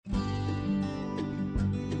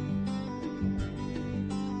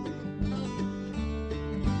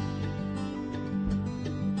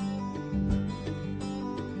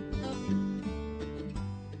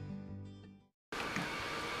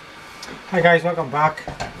Hi guys, welcome back.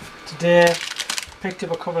 Today picked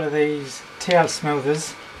up a couple of these tail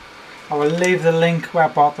smoothers. I will leave the link where I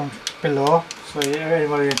bought them below, so if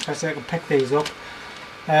anybody interested can pick these up.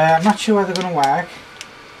 I'm not sure whether they're going to work.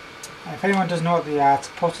 If anyone does know what they are, it's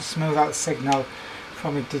supposed to smooth out the signal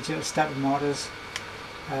from your digital stepper motors.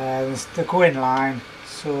 They go in line,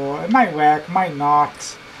 so it might work, might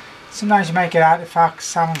not. Sometimes you might get artifacts,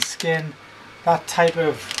 salmon skin, that type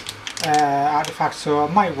of artifact, so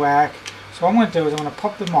it might work. So what I'm going to do is I'm going to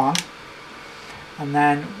pop them on, and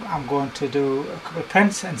then I'm going to do a couple of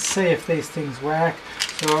prints and see if these things work.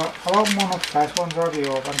 So I'll open one up first. One's already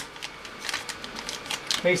open.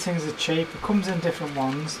 These things are cheap. It comes in different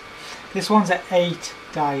ones. This one's an 8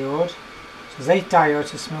 diode, so there's 8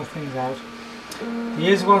 diodes to smooth things out. There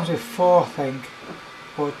is ones with 4, I think,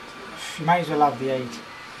 but you might as well have the 8. It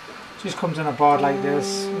just comes on a board like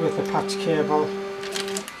this with a patch cable.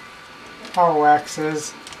 How it works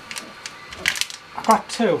is, I've got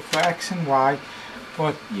 2 for X and Y,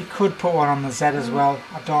 but you could put one on the Z as well.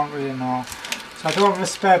 I don't really know. So I do have a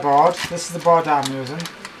spare board. This is the board that I'm using,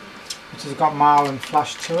 which has got Marlin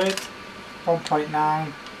flash to it. 1.9,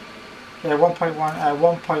 yeah,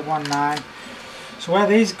 1.19. So where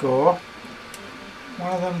these go,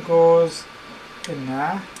 one of them goes in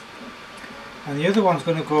there, and the other one's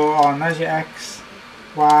going to go on. There's your X,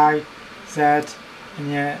 Y, Z,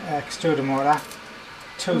 and your extruder motor.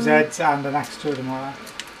 2 Zs and an extruder motor.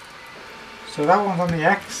 So that one's on the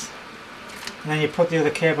X, and then you put the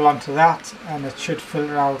other cable onto that, and it should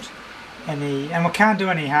filter out any, and we can't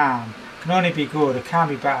do any harm. It can only be good, it can't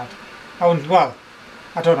be bad. Well,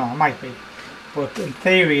 I don't know, it might be, but in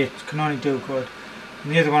theory it can only do good.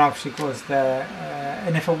 And the other one obviously goes there,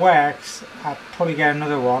 and if it works I'd probably get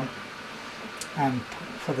another one and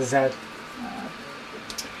for the Z.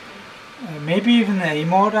 Maybe even the E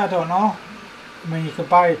motor, I don't know. I mean, you could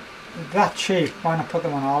buy that cheap, why not put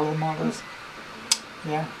them on all of the motors?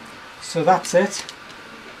 Yeah, so that's it.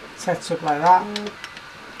 Sets up like that.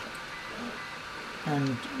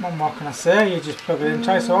 And what more can I say? You just plug it in.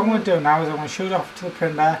 So what I'm going to do now is I'm going to shoot off to the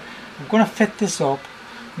printer. I'm going to fit this up.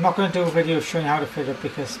 I'm not going to do a video showing you how to fit it,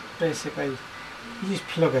 because basically you just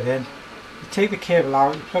plug it in. You take the cable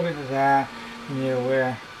out, you plug it into there, and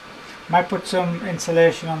you might put some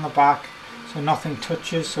insulation on the back so nothing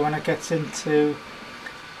touches, so when it gets into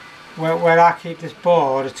where I keep this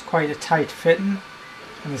board, it's quite a tight fitting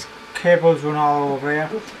and there's cables run all over here.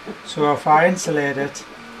 So if I insulate it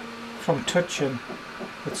from touching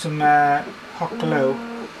with some hot glue,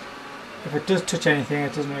 if it does touch anything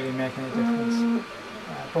it doesn't really make any difference.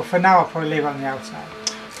 But for now I'll probably leave it on the outside.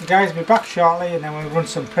 So guys, we'll be back shortly and then we'll run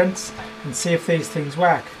some prints and see if these things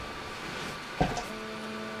work.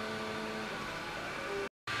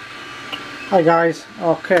 Hi guys,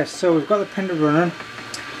 okay, so we've got the printer running,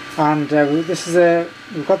 and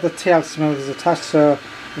we've got the tail smoothers attached. So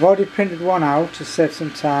I've already printed one out to save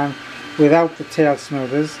some time without the tail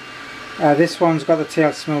smoothers. This one's got the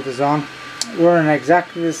tail smoothers on. We're running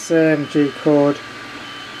exactly the same G code,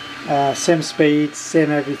 same speed,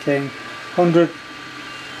 same everything. 100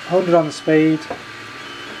 on the speed.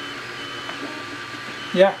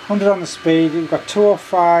 Yeah, 100 on the speed. We've got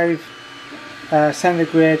 205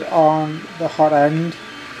 centigrade on the hot end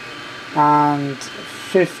and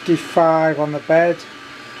 55 on the bed.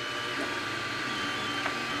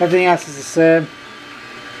 Everything else is the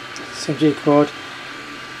same G code.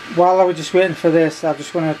 While I was just waiting for this, I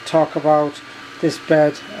just want to talk about this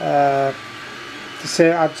bed. I'd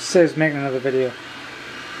say I was making another video.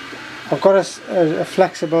 I've got a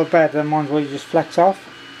flexible bed, and ones where you just flex off.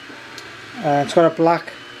 It's got a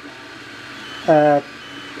black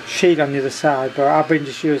sheet on the other side, but I've been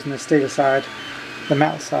just using the steel side, the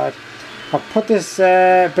metal side. I've put this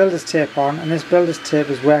builder's tape on, and this builder's tape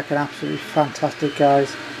is working absolutely fantastic,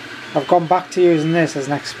 guys. I've gone back to using this as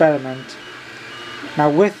an experiment. Now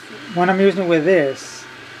when I'm using it with this,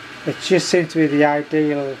 it just seems to be the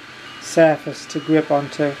ideal surface to grip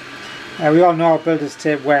onto. We all know how builder's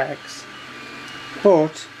tape works,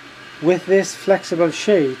 but with this flexible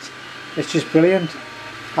sheet it's just brilliant.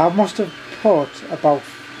 I must have put about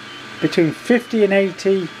between 50 and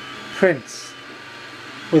 80 prints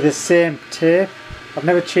with the same tape. I've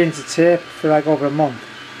never changed the tape for like over a month.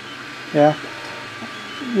 Yeah,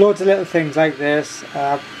 loads of little things like this.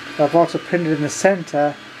 I've also printed in the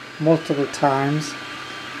center multiple times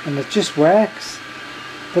and it just works.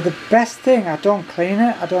 But the best thing, I don't clean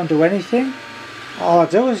it, I don't do anything. All I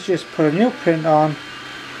do is just put a new print on,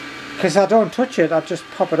 because I don't touch it, I just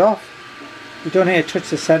pop it off. You don't need to touch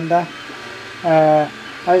the center.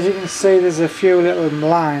 As you can see, there's a few little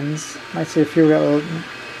lines. Might see a few little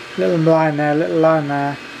line there, little line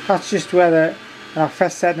there. That's just where when I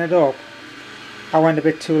first setting it up, I went a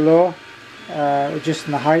bit too low,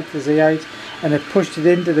 adjusting the height, the Z height, and it pushed it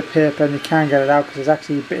into the paper and you can't get it out because it's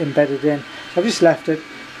actually embedded in. So I've just left it.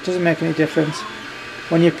 It doesn't make any difference.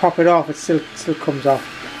 When you pop it off, it still comes off.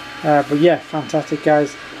 But yeah, fantastic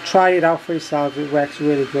guys. Try it out for yourselves. It works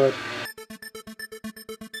really good.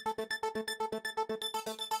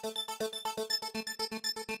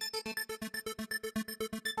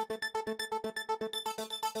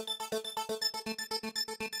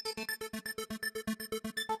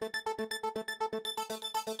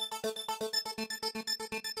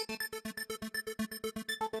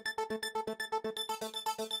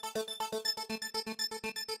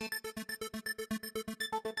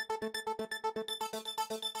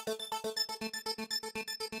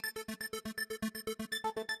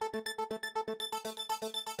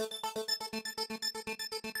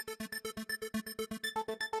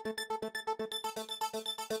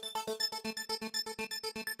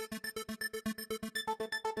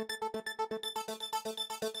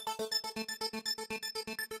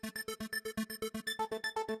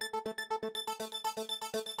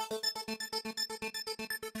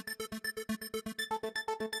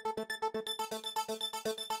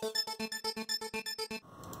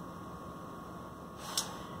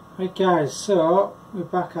 Right guys, so we're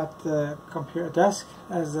back at the computer desk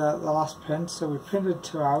as the last print. So we printed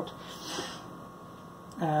two out.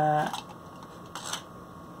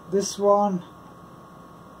 This one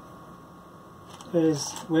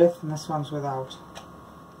is with and this one's without.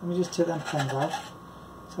 Let me just take them pins out.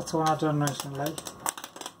 So that's the one I've done recently.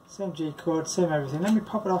 Same G code, same everything. Let me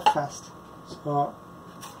pop it off first. So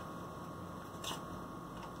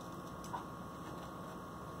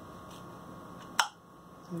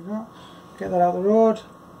there you go. Get that out of the road.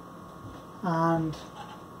 And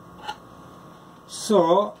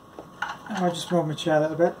so I'll just move my chair a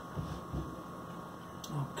little bit.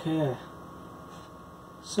 Okay.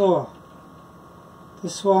 So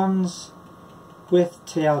this one's with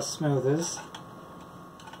TL smoothers.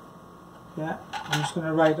 Yeah, I'm just going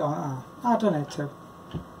to write on. I don't need to.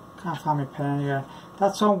 Can't find my pen anywhere.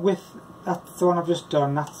 That's on with. That's the one I've just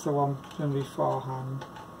done. That's the one done beforehand.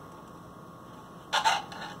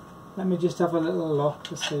 Let me just have a little look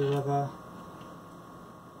to see whether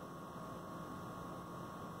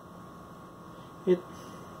it.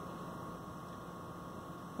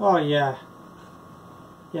 Oh yeah.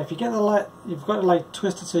 Yeah, if you get the light, you've got to like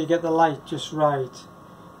twist it so you get the light just right.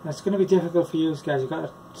 And it's going to be difficult for you guys. You've got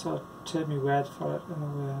to sort of take me word for it in a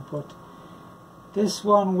way. But this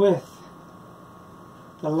one with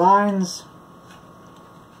the lines,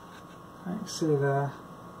 I can see there.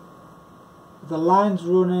 The lines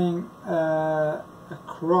running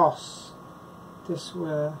across this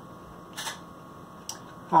way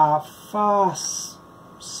are far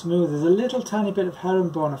smoother. There's a little tiny bit of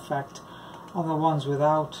herringbone effect on the ones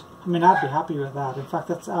without. I mean, I'd be happy with that. In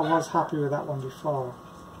fact, I was happy with that one before.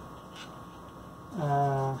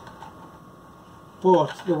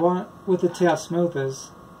 But the one with the tail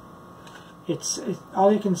smoothers,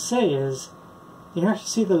 all you can see is you can actually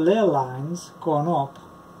see the layer lines going up.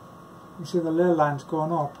 You see the layer lines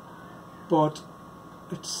going up, but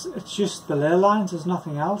it's just the layer lines. There's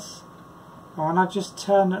nothing else. And when I just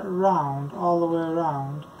turn it around, all the way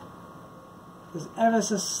around, there's ever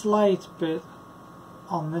so slight bit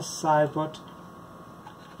on this side, but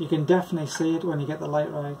you can definitely see it when you get the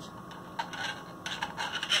light right.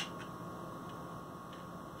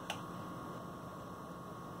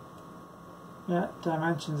 Yeah,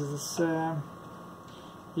 dimensions are the same.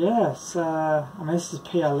 Yes, I mean this is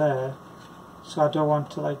PLA, so I don't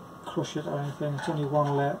want to like crush it or anything. It's only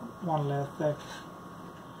one layer thick.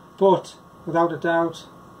 But without a doubt,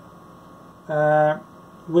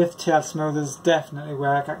 with tail smoothers definitely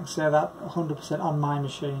work. I can say that 100% on my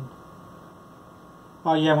machine.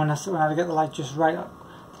 Oh yeah, when I get the light just right,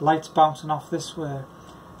 the light's bouncing off this way,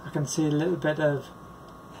 I can see a little bit of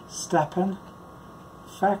stepping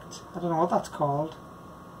effect. I don't know what that's called.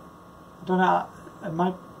 I don't know. It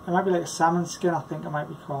might be like a salmon skin, I think it might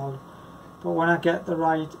be called. But when I get the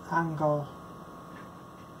right angle,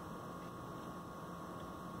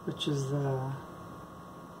 which is there,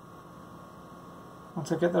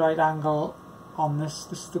 once I get the right angle on this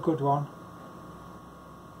is the good one.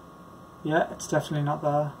 Yeah, it's definitely not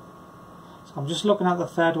there. So I'm just looking at the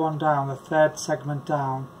third one down, the third segment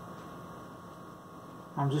down.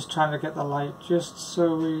 I'm just trying to get the light just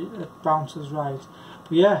so it bounces right.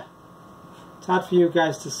 But yeah, it's hard for you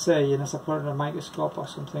guys to see unless I put it in a microscope or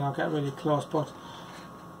something. I'll get really close, but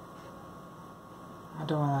I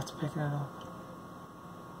don't want that to picking it up.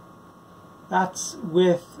 That's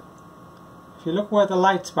with If you look where the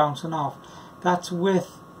light's bouncing off, that's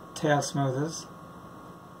with tail smoothers.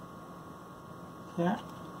 Yeah.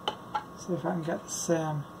 See if I can get the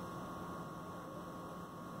same.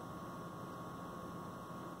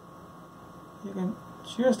 You can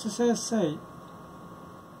just to see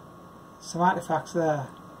some artifacts there.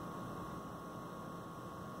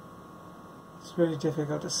 It's really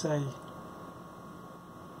difficult to see.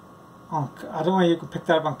 I don't know if you can pick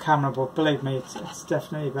that up on camera, but believe me, it's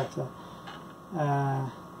definitely better.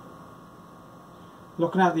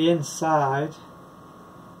 Looking at the inside,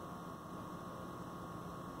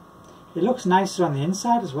 it looks nicer on the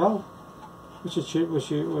inside as well, which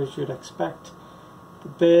you'd expect. The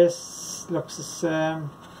base looks the same.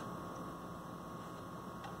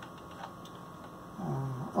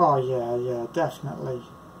 Oh yeah, definitely,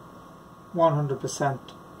 100%,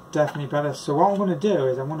 definitely better. So what I'm going to do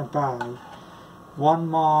is I'm going to buy one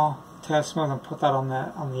more tail smoother and put that on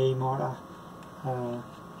the E-motor,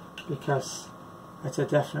 because it's a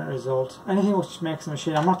definite result. Anything which makes the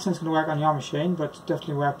machine, I'm not saying it's going to work on your machine, but it's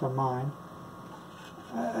definitely worked on mine.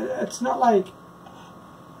 It's not like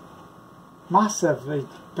massively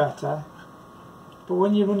better, but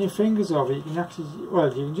when you run your fingers over it, you can actually, well,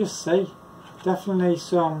 you can just see definitely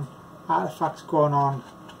some artifacts going on.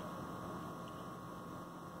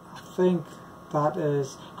 I think that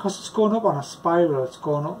is because it's going up on a spiral. It's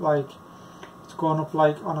going up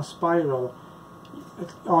like on a spiral.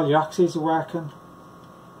 All your axes are working.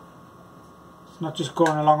 It's not just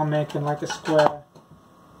going along and making like a square.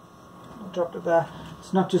 I dropped it there.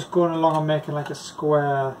 It's not just going along and making like a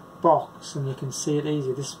square box and you can see it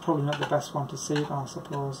easy. This is probably not the best one to see it on, I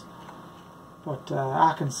suppose, but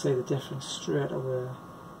I can see the difference straight away.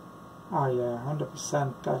 Oh yeah,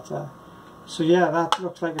 100% better. So yeah, that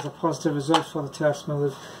looks like it's a positive result for the tail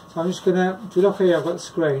smoothers. So I'm just gonna, if you look here, I've got the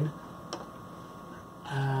screen.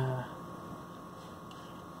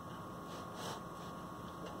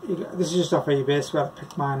 This is just off eBay, so I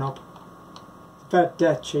picked mine up. They're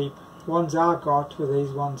dead cheap. The ones I got were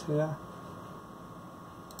these ones here.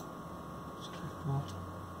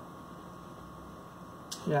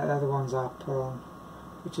 Yeah, they're the ones I put on,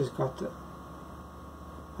 which has got the,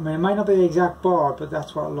 I mean, it might not be the exact board, but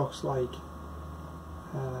that's what it looks like.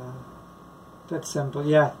 That's simple.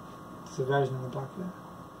 Yeah, there's a version in the back there.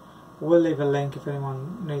 We'll leave a link if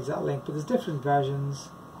anyone needs that link, but there's different versions.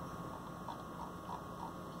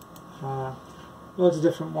 Loads of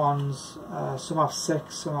different ones. Some have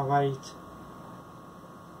 6, some have 8.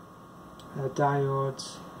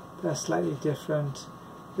 Diodes. They're slightly different.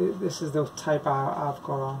 This is the type I've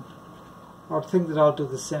got on. I would think that I'll do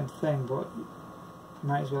the same thing, but you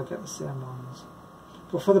might as well get the same ones.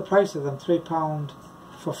 But for the price of them, £3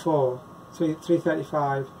 for 4,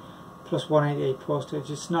 £3.35 plus 188 postage.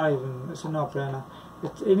 It's not even. It's a no-brainer.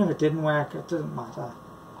 Even if it didn't work, it doesn't matter.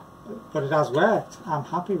 But it has worked. I'm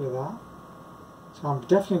happy with that. So I'm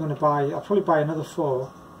definitely going to buy. I'll probably buy another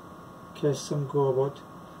 4 in case some go. But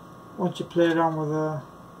once you play around with a,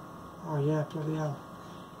 oh yeah, bloody hell,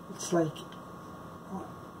 it's like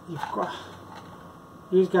you've got.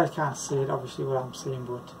 You guys can't see it, obviously, what I'm seeing,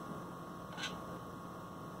 but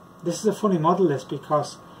this is a funny model, this,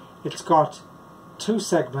 because it's got 2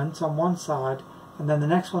 segments on one side, and then the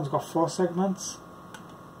next one's got 4 segments.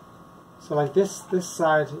 So like this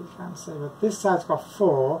side, you can't see, but this side's got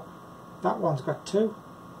 4, that one's got 2.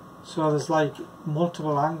 So there's like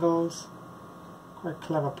multiple angles. Quite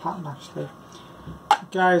clever pattern, actually.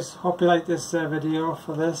 Guys, hope you like this video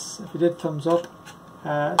for this. If you did, thumbs up.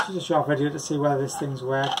 It's just a short video to see whether this thing's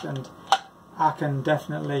worked, and I can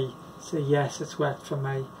definitely say yes, it's worked for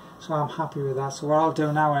me. So I'm happy with that. So what I'll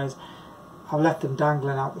do now is I'll let them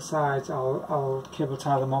dangling out the sides. I'll cable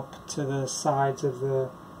tie them up to the sides of the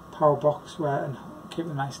power box and keep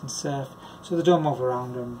them nice and safe, so they don't move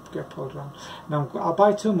around and get pulled around. Now I'll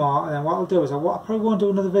buy 2 more, and then what I'll do is I probably won't do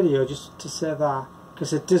another video just to say that,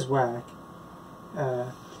 because it does work,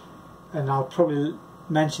 and I'll probably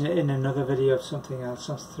mention it in another video of something else,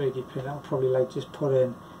 some 3D print. I'll probably like just put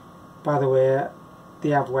in, by the way, they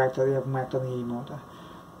have worked or they haven't worked on the E-motor.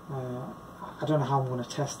 I don't know how I'm going to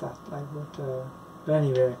test that, like, but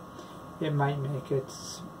anyway, it might make it,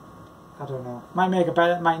 I don't know, might make it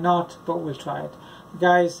better, it might not, but we'll try it.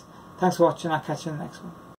 Guys, thanks for watching. I'll catch you in the next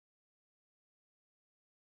one.